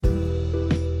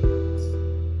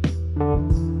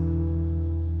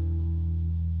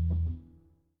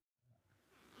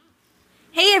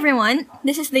everyone,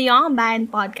 this is the Young Bayan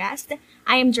Podcast.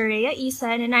 I am Jorea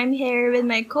Isan and I'm here with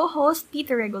my co-host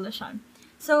Peter Regulacion.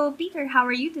 So Peter, how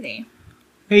are you today?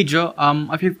 Hey Joe,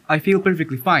 I feel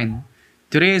perfectly fine.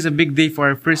 Today is a big day for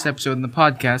our first episode in the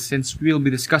podcast since we'll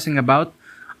be discussing about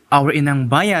our Inang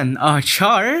Bayan,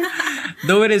 char.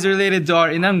 Though it is related to our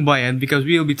Inang Bayan because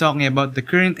we'll be talking about the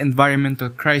current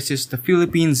environmental crisis the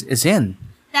Philippines is in.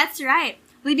 That's right.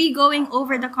 We'll be going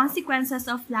over the consequences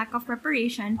of lack of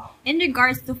preparation in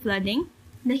regards to flooding,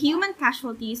 the human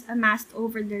casualties amassed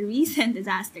over the recent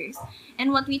disasters,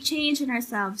 and what we change in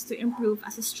ourselves to improve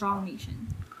as a strong nation.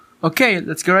 Okay,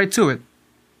 let's get right to it.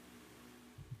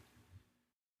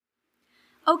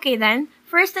 Okay then,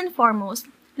 first and foremost,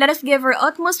 let us give our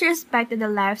utmost respect to the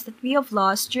lives that we have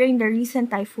lost during the recent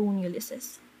Typhoon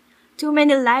Ulysses. Too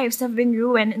many lives have been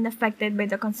ruined and affected by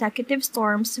the consecutive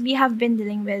storms we have been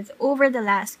dealing with over the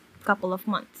last couple of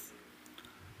months.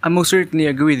 I most certainly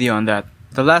agree with you on that.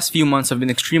 The last few months have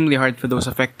been extremely hard for those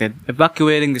affected,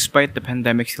 evacuating despite the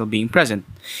pandemic still being present.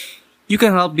 You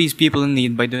can help these people in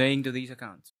need by donating to these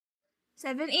accounts.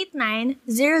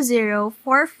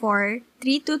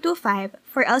 789-0044-3225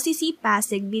 for LCC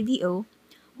Pasig BDO,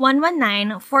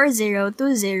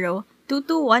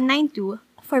 119-4020-22192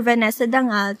 for Vanessa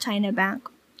Dangal China Bank,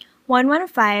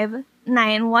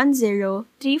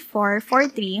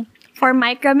 115-910-3443 for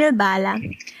Mike Ramil Bala,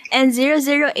 and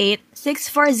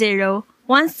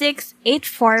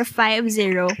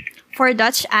 008-640-168450 for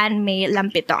Dutch Ann May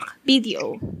Lampitok,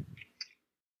 BDO.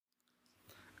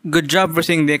 Good job for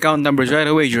saying the account numbers right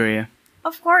away, Julia.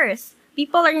 Of course,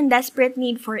 people are in desperate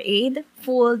need for aid,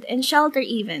 food, and shelter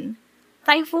even.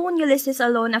 Typhoon Ulysses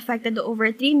alone affected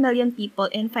over 3 million people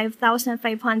in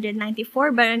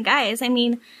 5,594 barangays. I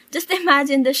mean, just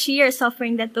imagine the sheer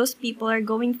suffering that those people are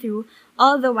going through,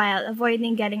 all the while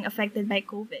avoiding getting affected by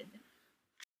COVID.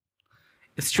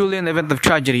 It's truly an event of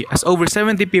tragedy as over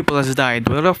 70 people has died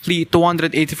while roughly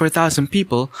 284,000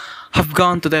 people have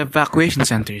gone to the evacuation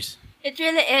centers. It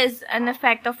really is an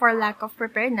effect of our lack of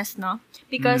preparedness, no?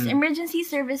 Because emergency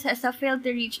services have failed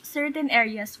to reach certain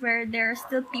areas where there are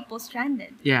still people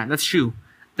stranded. Yeah, that's true.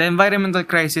 The environmental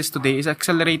crisis today is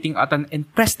accelerating at an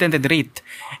unprecedented rate,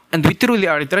 and we truly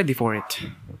aren't ready for it.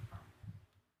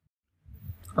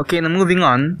 Okay, now moving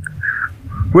on,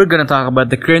 we're gonna talk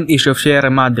about the current issue of Sierra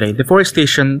Madre,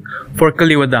 deforestation for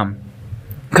Kaliwa Dam.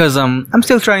 Because I'm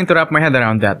still trying to wrap my head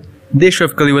around that. The issue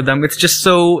of Kaliwa Dam, it's just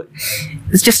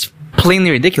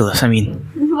plainly ridiculous, I mean.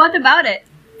 What about it?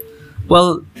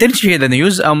 Well, didn't you hear the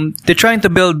news? They're trying to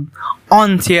build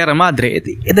on Sierra Madre.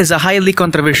 It is a highly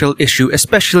controversial issue,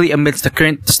 especially amidst the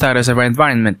current status of our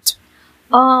environment.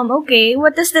 Okay.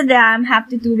 What does the dam have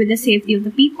to do with the safety of the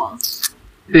people?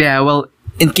 Yeah, well,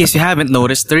 in case you haven't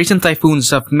noticed, the recent typhoons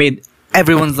have made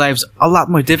everyone's lives a lot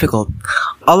more difficult,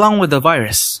 along with the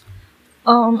virus.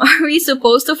 Are we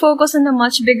supposed to focus on a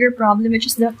much bigger problem, which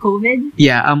is the COVID?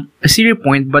 Yeah, I see your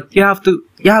point, but you have to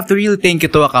really take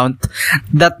into account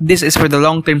that this is for the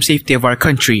long-term safety of our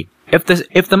country. If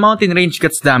the mountain range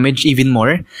gets damaged even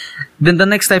more, then the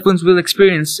next typhoons we'll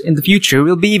experience in the future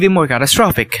will be even more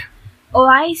catastrophic. Oh,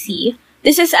 I see.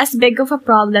 This is as big of a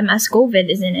problem as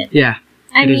COVID, isn't it? Yeah.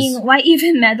 I mean, why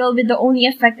even meddle with the only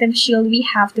effective shield we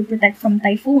have to protect from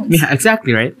typhoons? Yeah,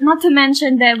 exactly, right? Not to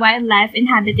mention the wildlife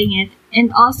inhabiting it,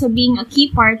 and also being a key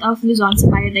part of Luzon's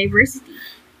biodiversity.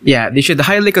 Yeah, they should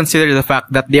highly consider the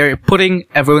fact that they are putting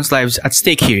everyone's lives at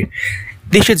stake here.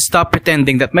 They should stop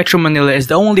pretending that Metro Manila is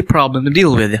the only problem to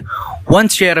deal with.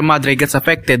 Once Sierra Madre gets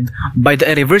affected by the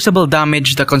irreversible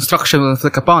damage the construction will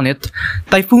inflict upon it,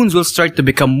 typhoons will start to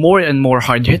become more and more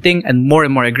hard-hitting and more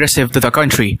aggressive to the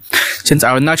country, since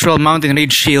our natural mountain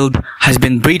range shield has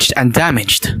been breached and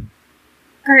damaged.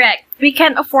 Correct. We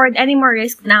can't afford any more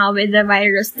risk now with the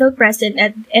virus still present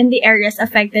and the areas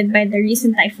affected by the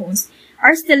recent typhoons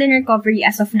are still in recovery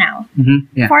as of now.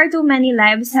 Yeah. Far too many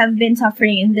lives have been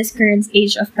suffering in this current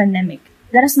age of pandemic.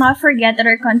 Let us not forget that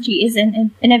our country is an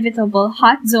inevitable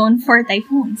hot zone for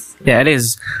typhoons. Yeah, it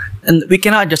is. And we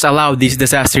cannot just allow these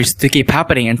disasters to keep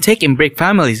happening and take and break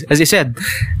families. As you said,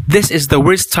 this is the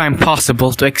worst time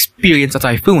possible to experience a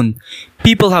typhoon.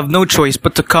 People have no choice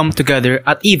but to come together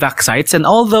at evac sites, and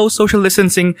although social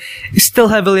distancing is still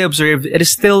heavily observed, it is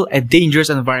still a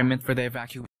dangerous environment for the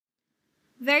evacuees.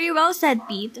 Very well said,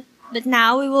 Pete. But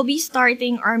now we will be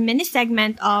starting our mini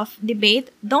segment of Debate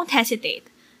Don't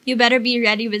Hesitate. You better be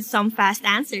ready with some fast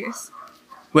answers.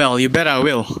 Well, you bet I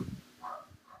will.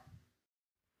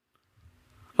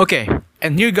 Okay,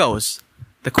 and here goes.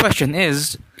 The question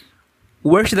is,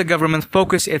 where should the government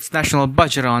focus its national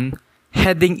budget on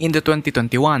heading into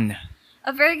 2021?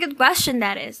 A very good question,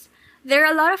 that is. There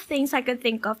are a lot of things I could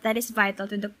think of that is vital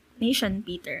to nation,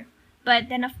 Peter. But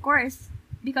then, of course,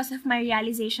 because of my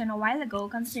realization a while ago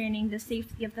concerning the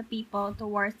safety of the people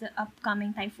towards the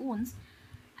upcoming typhoons,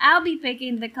 I'll be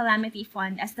picking the Calamity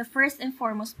Fund as the first and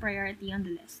foremost priority on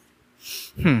the list.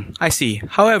 I see.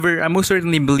 However, I most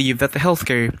certainly believe that the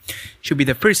healthcare should be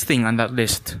the first thing on that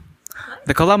list.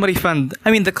 The Calamity Fund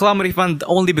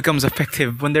only becomes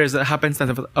effective when there's a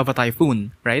happenstance of a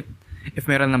typhoon, right? If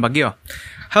meron ng bagyo.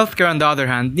 Healthcare, on the other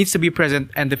hand, needs to be present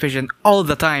and efficient all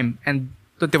the time and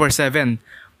 24/7,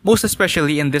 most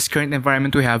especially in this current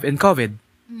environment we have in COVID.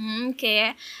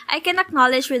 Okay, I can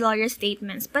acknowledge with all your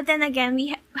statements, but then again,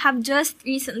 we have just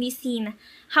recently seen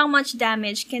how much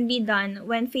damage can be done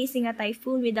when facing a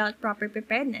typhoon without proper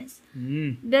preparedness.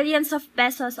 Billions of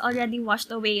pesos already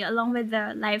washed away along with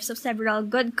the lives of several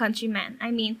good countrymen.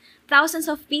 I mean,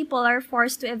 thousands of people are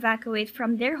forced to evacuate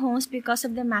from their homes because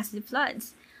of the massive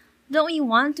floods. Don't we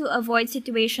want to avoid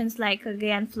situations like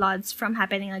Cagayan floods from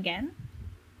happening again?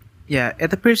 Yeah,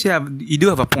 it appears you do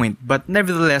have a point, but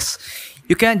nevertheless,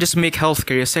 you can't just make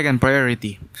healthcare a second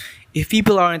priority. If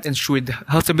people aren't ensured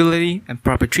health stability and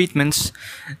proper treatments,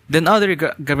 then other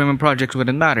government projects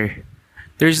wouldn't matter.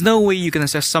 There is no way you can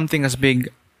assess something as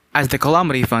big as the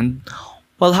Calamity Fund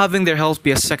while having their health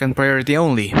be a second priority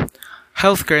only.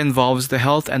 Healthcare involves the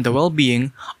health and the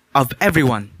well-being of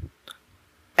everyone.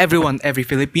 Every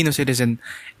Filipino citizen.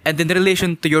 And in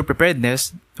relation to your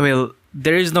preparedness, well,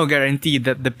 there is no guarantee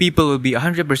that the people will be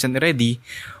 100% ready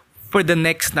for the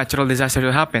next natural disaster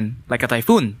to happen, like a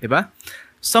typhoon, diba?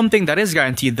 Something that is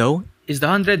guaranteed, though, is the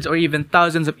hundreds or even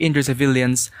thousands of injured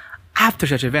civilians after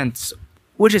such events,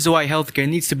 which is why healthcare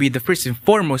needs to be the first and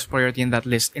foremost priority in that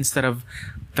list instead of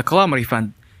the Calamity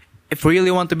Fund, if we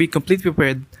really want to be completely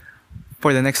prepared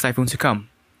for the next typhoon to come.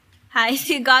 Hi,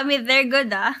 you got me there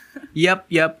good, ah.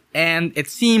 Yep, and it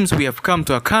seems we have come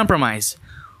to a compromise.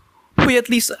 We at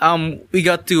least we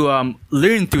got to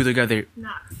learn through together,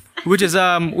 which is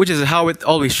how it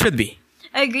always should be.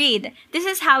 Agreed. This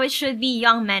is how it should be,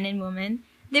 young men and women.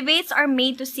 Debates are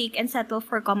made to seek and settle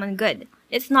for common good.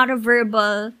 It's not a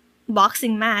verbal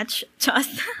boxing match,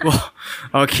 just. Well,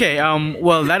 okay.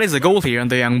 Well, that is the goal here on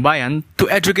the Young Bayan, to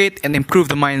educate and improve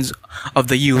the minds of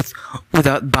the youth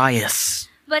without bias.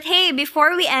 But hey,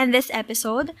 before we end this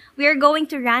episode, we are going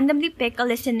to randomly pick a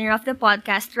listener of the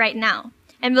podcast right now.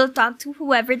 And we'll talk to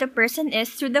whoever the person is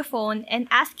through the phone and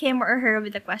ask him or her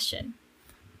with a question.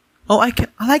 Oh, I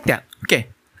like that. Okay,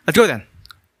 let's go then.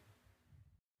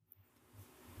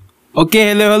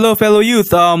 Okay, hello, fellow youth.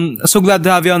 So glad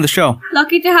to have you on the show.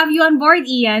 Lucky to have you on board,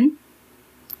 Ian.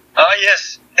 Oh,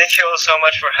 yes. Thank you all so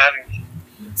much for having me.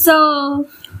 So,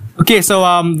 Okay, so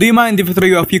do you mind if I throw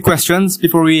you a few questions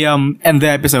before we end the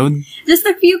episode? just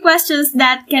a few questions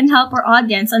that can help our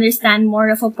audience understand more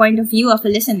of a point of view of a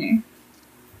listener.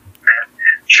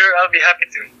 Sure, I'll be happy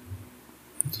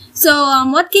to. So,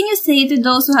 what can you say to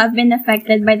those who have been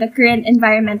affected by the current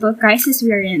environmental crisis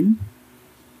we are in?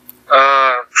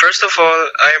 First of all,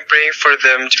 I am praying for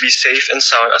them to be safe and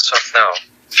sound as of now.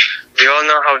 We all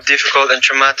know how difficult and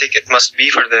traumatic it must be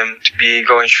for them to be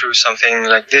going through something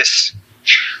like this.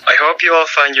 I hope you all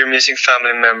find your missing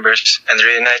family members and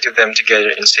reunite with them together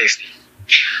in safety.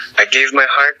 I gave my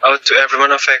heart out to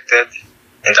everyone affected,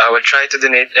 and I will try to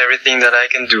donate everything that I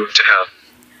can do to help.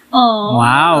 Oh,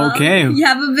 Wow, okay. You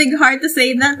have a big heart to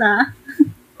say that, ah.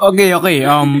 Okay.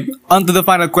 On to the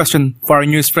final question for our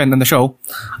newest friend on the show.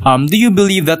 Do you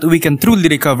believe that we can truly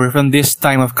recover from this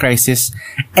time of crisis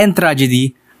and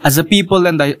tragedy as a people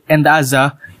and as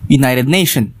a united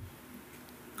nation?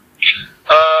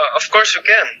 Of course we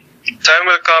can. Time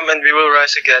will come and we will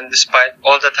rise again despite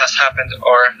all that has happened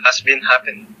or has been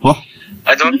happening. Oh,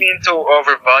 I don't mean to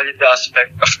overvalue the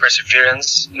aspect of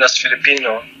perseverance in us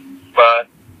Filipino, but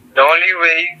the only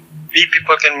way we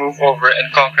people can move over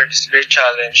and conquer this great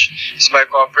challenge is by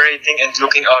cooperating and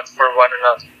looking out for one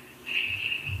another.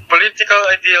 Political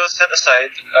ideals set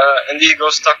aside and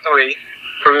egos tucked away,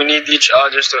 for we need each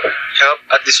other to help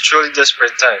at this truly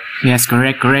desperate time. yes,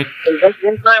 correct. And just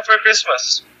in time for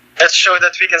Christmas, let's show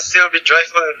that we can still be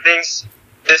joyful in things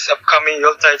this upcoming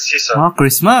Yuletide season. Oh,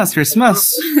 Christmas.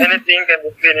 Anything can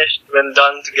be finished when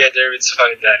done together with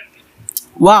solidarity.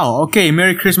 Wow, okay,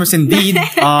 Merry Christmas indeed.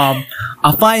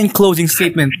 A fine closing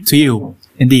statement to you,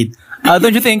 indeed.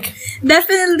 Don't you think?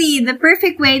 Definitely the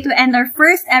perfect way to end our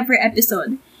first ever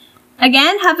episode.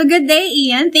 Again, have a good day,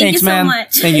 Ian. Thank Thanks, you so man.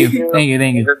 much. Thank you.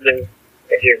 Good day.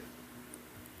 Thank you.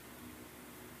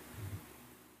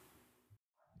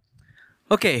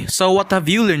 Okay, so what have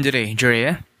you learned today,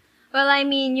 Juria? Well, I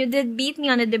mean, you did beat me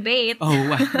on a debate.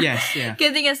 Oh, yes, yeah.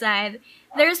 Kidding aside,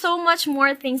 there's so much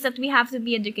more things that we have to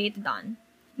be educated on.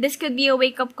 This could be a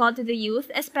wake-up call to the youth,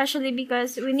 especially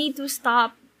because we need to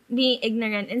stop being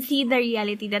ignorant and see the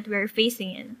reality that we're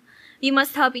facing in. We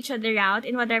must help each other out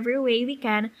in whatever way we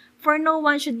can, for no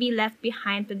one should be left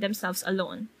behind to themselves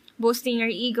alone. Boasting your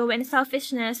ego and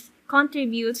selfishness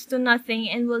contributes to nothing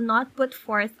and will not put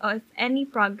forth of any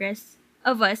progress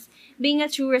of us being a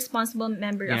true responsible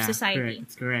member of society. Correct.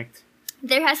 It's correct.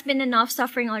 There has been enough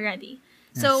suffering already.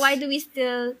 Yes. So why do we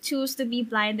still choose to be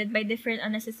blinded by different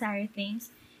unnecessary things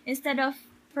instead of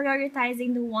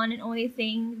prioritizing the one and only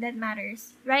thing that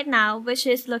matters right now, which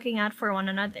is looking out for one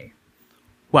another?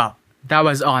 Wow, that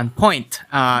was on point.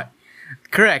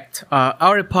 Correct.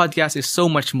 Our podcast is so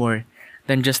much more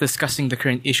than just discussing the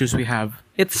current issues we have.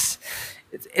 It's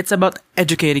about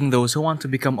educating those who want to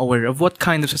become aware of what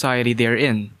kind of society they're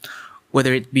in,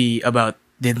 whether it be about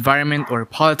the environment or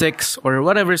politics or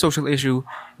whatever social issue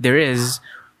there is.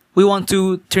 We want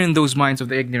to turn those minds of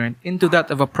the ignorant into that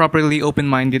of a properly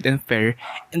open-minded and fair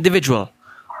individual.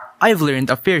 I've learned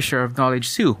a fair share of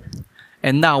knowledge too.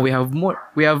 And now we have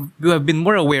been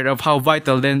more aware of how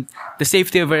vital then the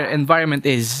safety of our environment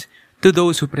is to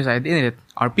those who preside in it,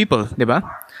 our people, diba?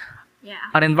 Yeah.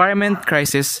 An environment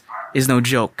crisis is no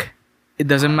joke. It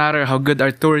doesn't matter how good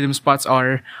our tourism spots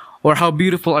are or how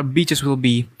beautiful our beaches will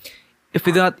be if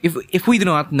we do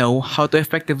not know how to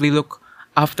effectively look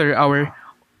after our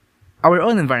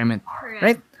own environment. Correct.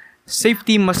 Right?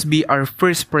 Safety must be our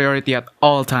first priority at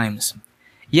all times.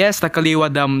 Yes, the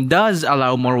Kaliwa Dam does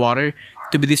allow more water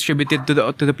to be distributed to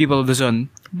the people of Luzon,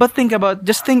 but think about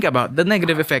the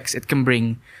negative effects it can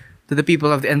bring to the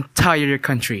people of the entire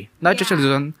country. Not just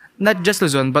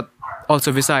Luzon, but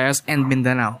also Visayas and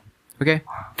Mindanao. Okay?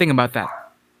 Think about that.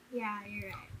 Yeah, you're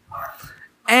right.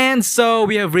 And so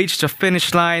we have reached the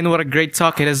finish line. What a great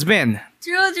talk it has been.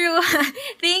 True.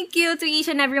 Thank you to each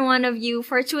and every one of you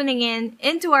for tuning in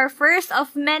into our first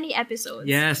of many episodes.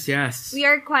 Yes. We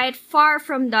are quite far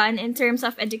from done in terms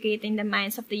of educating the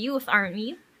minds of the youth, aren't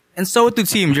we? And so it would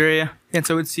seem, Juria. And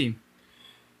so it seems.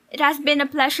 It has been a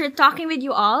pleasure talking with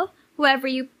you all, whoever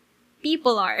you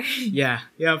people are. Yeah,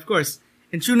 of course.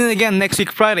 And tune in again next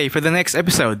week Friday for the next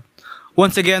episode.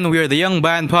 Once again, we are the Young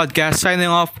Bayan Podcast signing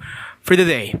off for the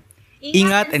day.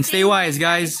 Ingat and stay wise,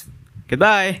 guys.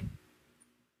 Goodbye.